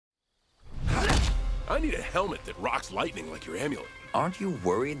I need a helmet that rocks lightning like your amulet. Aren't you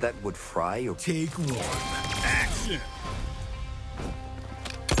worried that would fry your... Take one. Action!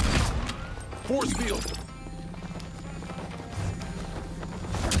 Force field.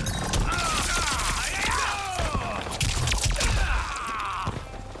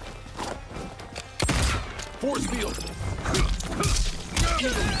 Force field.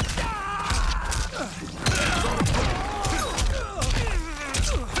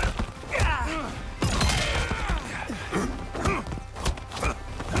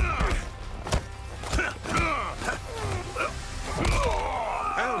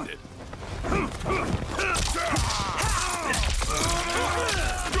 Pounded.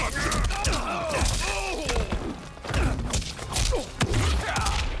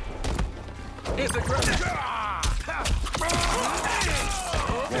 It's a gravity.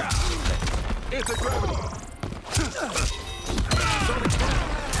 It's a gravity.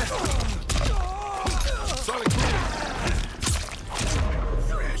 Sonic boom.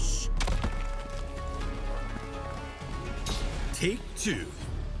 Fresh. Take two.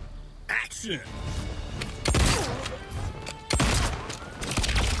 Action.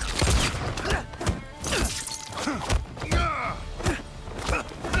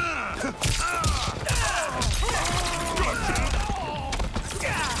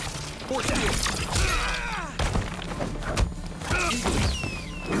 Force field.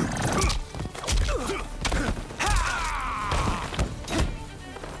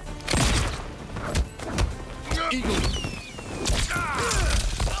 Eagle.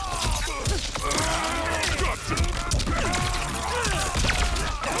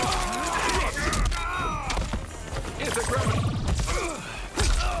 It's a gravity.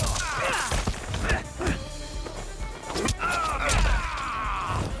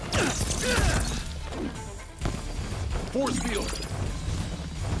 Force field.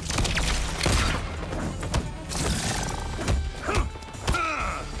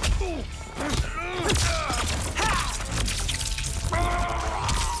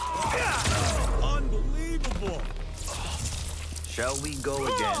 Unbelievable. Shall we go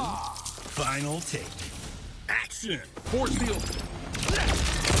again? Final take. Action. Force field.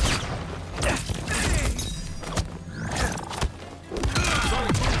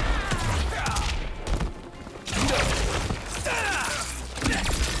 Sonic boom.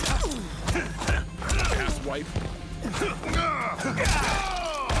 Pass wipe.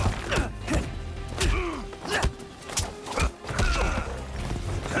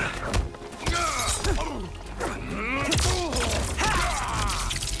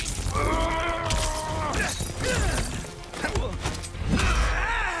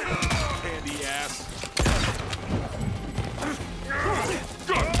 Handy ass.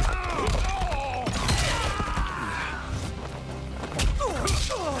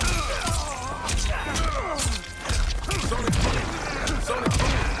 Sonic boom. Sonic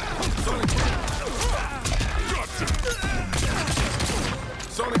boom. Sonic boom. Gotcha.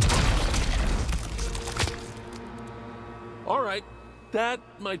 Sonic boom. All right, that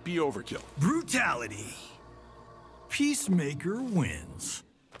might be overkill. Brutality. Peacemaker wins.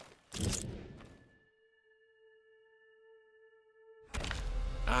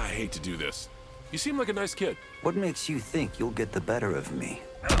 I hate to do this. You seem like a nice kid. What makes you think you'll get the better of me?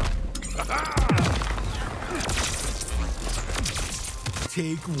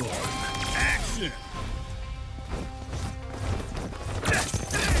 Take one. Action.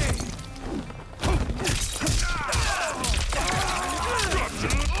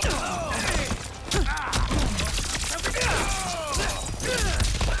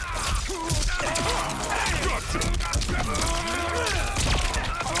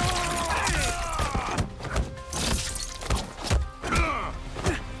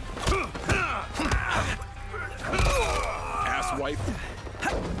 Ass wipe.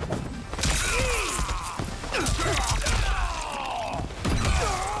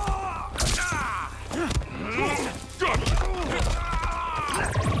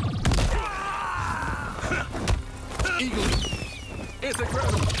 Eagle. It's a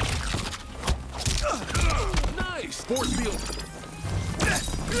gravity. Nice. Force field.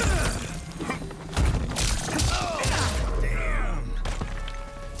 Damn.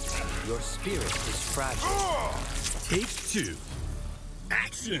 Your spirit is fragile. Take two.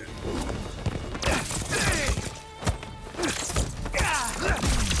 Action.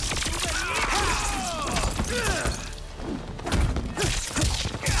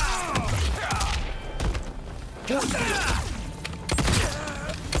 Force field.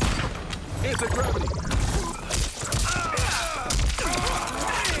 It's a gravity.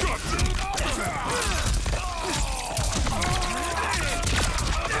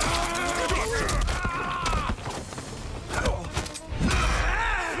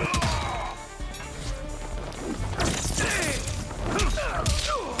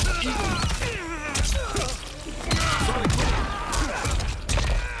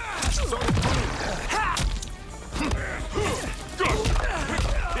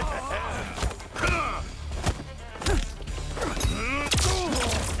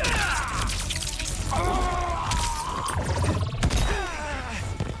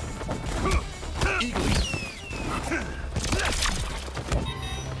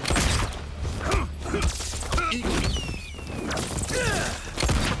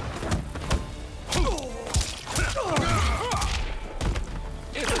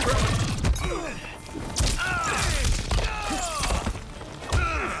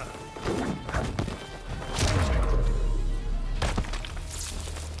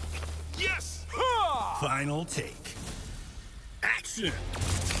 Final take. Action!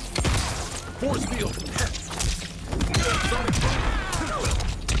 Force field.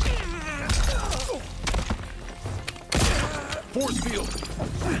 Force field.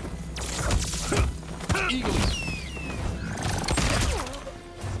 Eagle.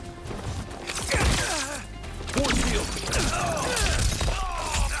 Force field.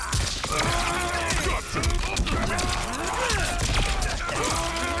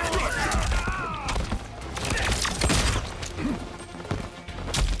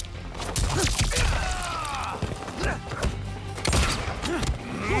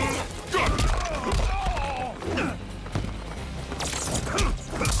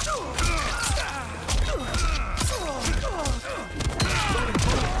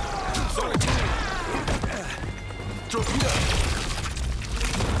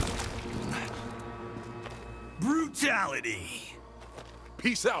 Brutality.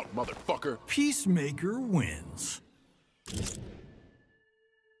 Peace out, motherfucker. Peacemaker wins.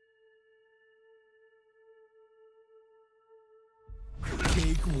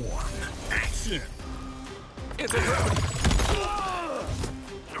 Take one. Action! It's a gravity.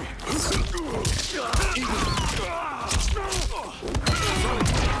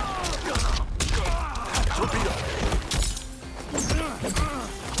 Torpedo.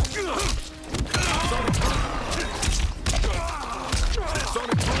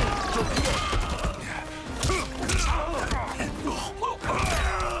 Sonic boom. Torpedo.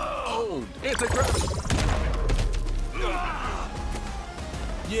 Owned. Anti-gravity.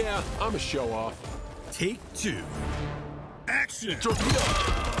 Yeah, I'm a show-off. Take two. Action! Torpedo.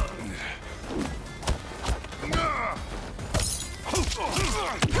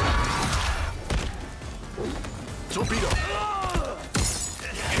 Torpedo.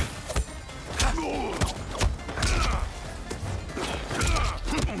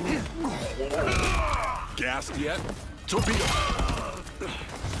 Gassed yet? Torpedo.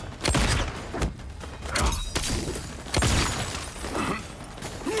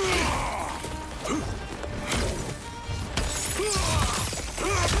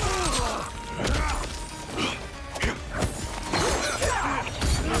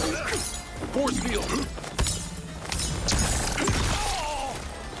 Force field.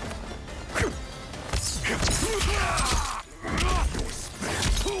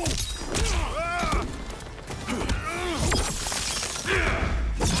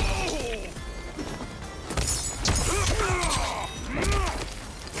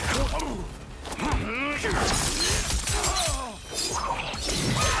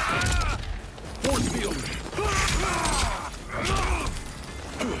 Force field.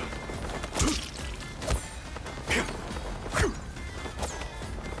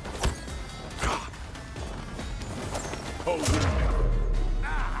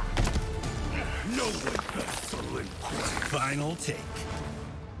 Final take.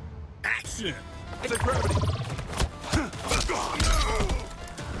 Action! It's a gravity.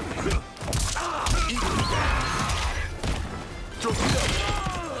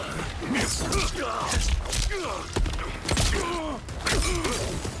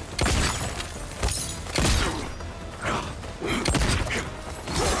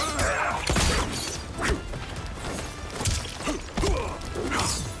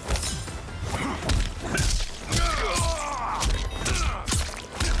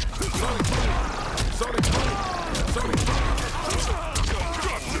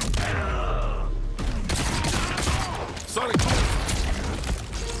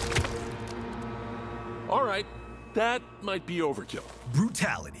 All right, that might be overkill.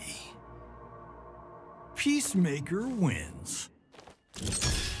 Brutality. Peacemaker wins.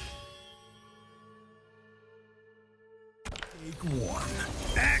 Take one.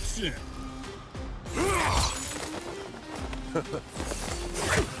 Action!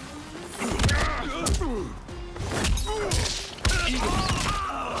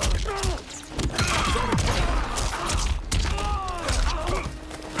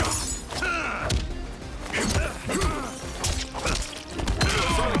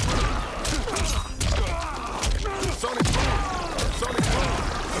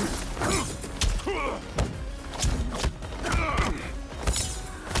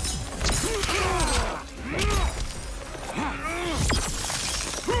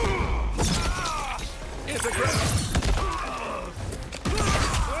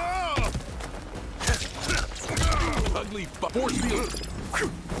 Ugly force field.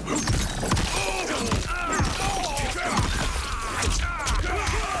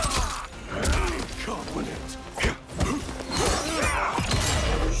 Confident.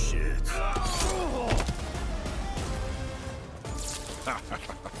 Shit.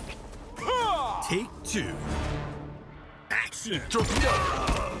 Take two. Action! Torpedo!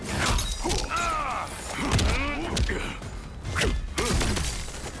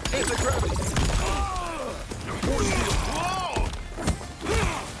 Anti-gravity! Force field!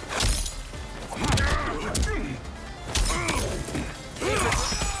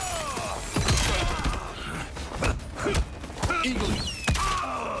 Eagly!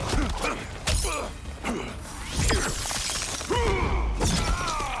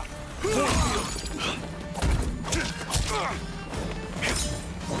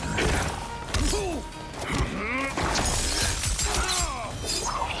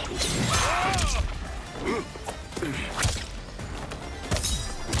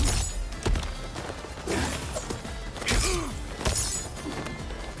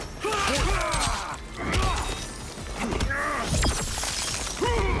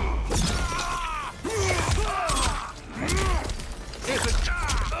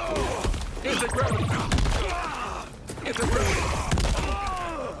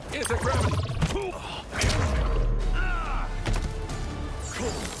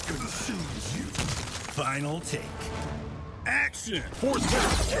 Final take. Action! Force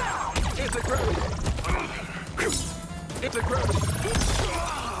field! Anti-gravity! Anti-gravity!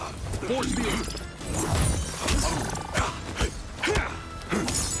 Force field!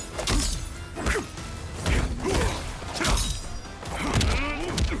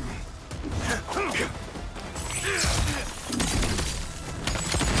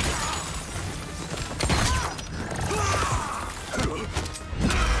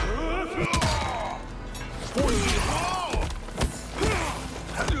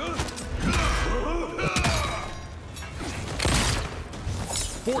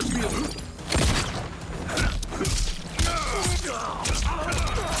 Force field!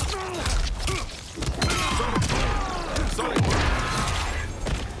 Sonic!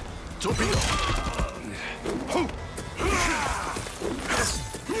 Torpedo!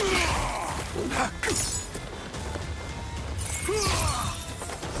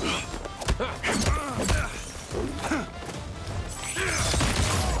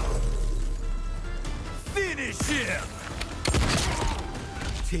 Finish him!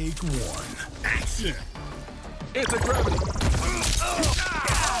 Take one. Action! Anti-gravity!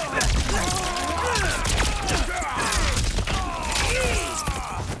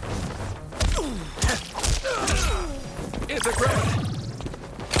 Anti-gravity!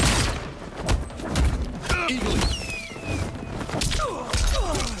 Eagly!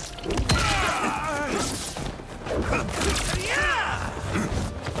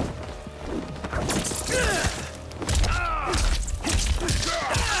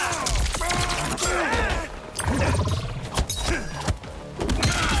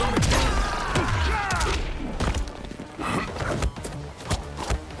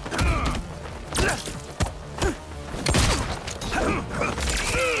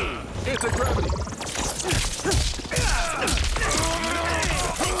 Anti-gravity!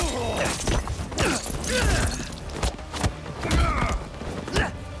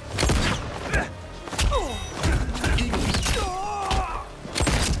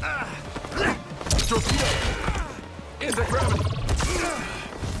 Torpedo! Anti-gravity!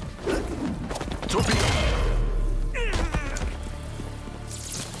 Torpedo!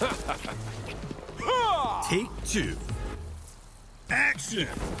 Take two. Action!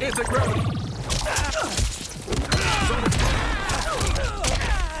 Anti-gravity!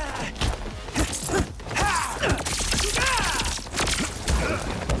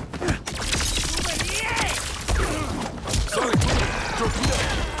 Sonic boom! Torpedo!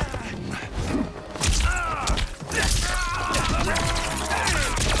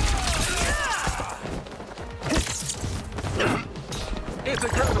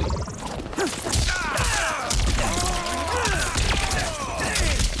 Anti-gravity!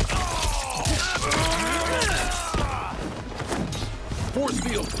 Force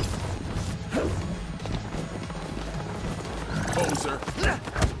field! Poser!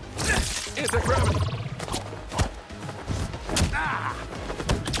 Anti-gravity!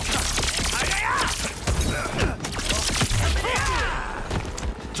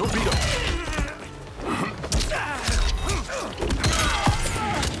 Torpedo!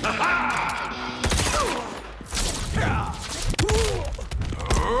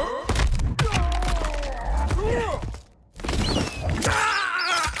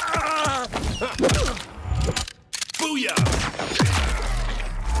 Booyah!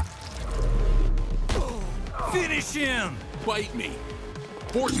 Finish him! Bite me!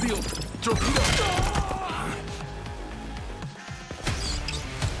 Force field! Torpedo!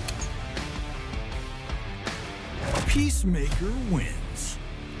 Peacemaker wins.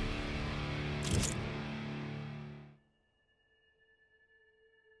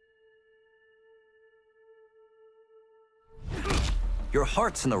 Your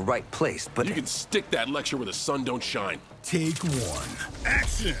heart's in the right place, but... You can stick that lecture where the sun don't shine. Take one.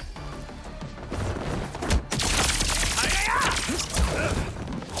 Action!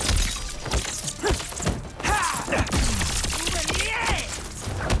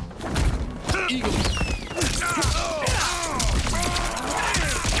 Eagle.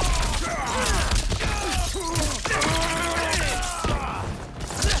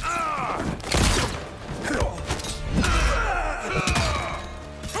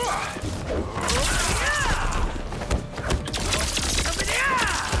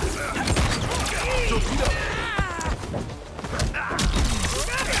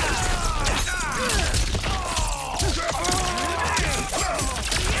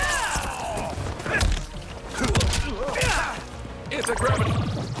 Anti-gravity.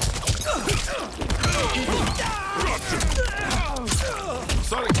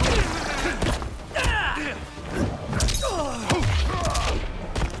 Sonic boom.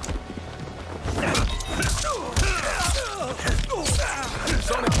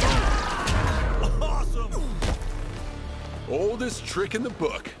 Sonic boom. Awesome! Oldest trick in the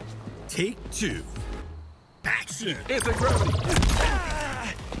book. Take two. Action! Anti-gravity.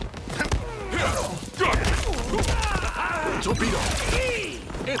 Torpedo.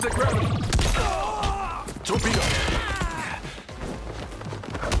 Anti-gravity. Torpedo.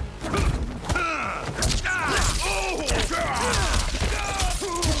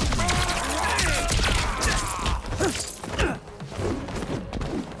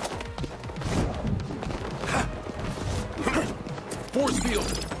 Force field.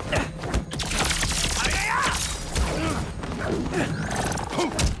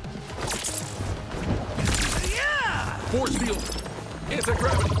 Force field.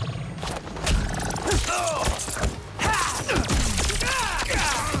 Anti-gravity.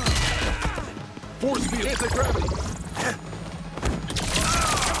 Force field. Anti-gravity.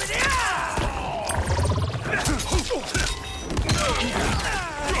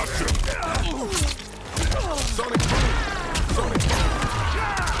 Sonic boom. Sonic boom.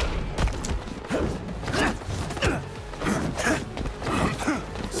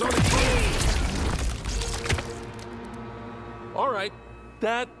 Sonic boom. All right,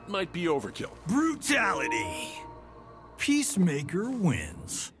 that might be overkill. Brutality! Peacemaker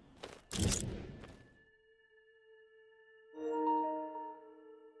wins.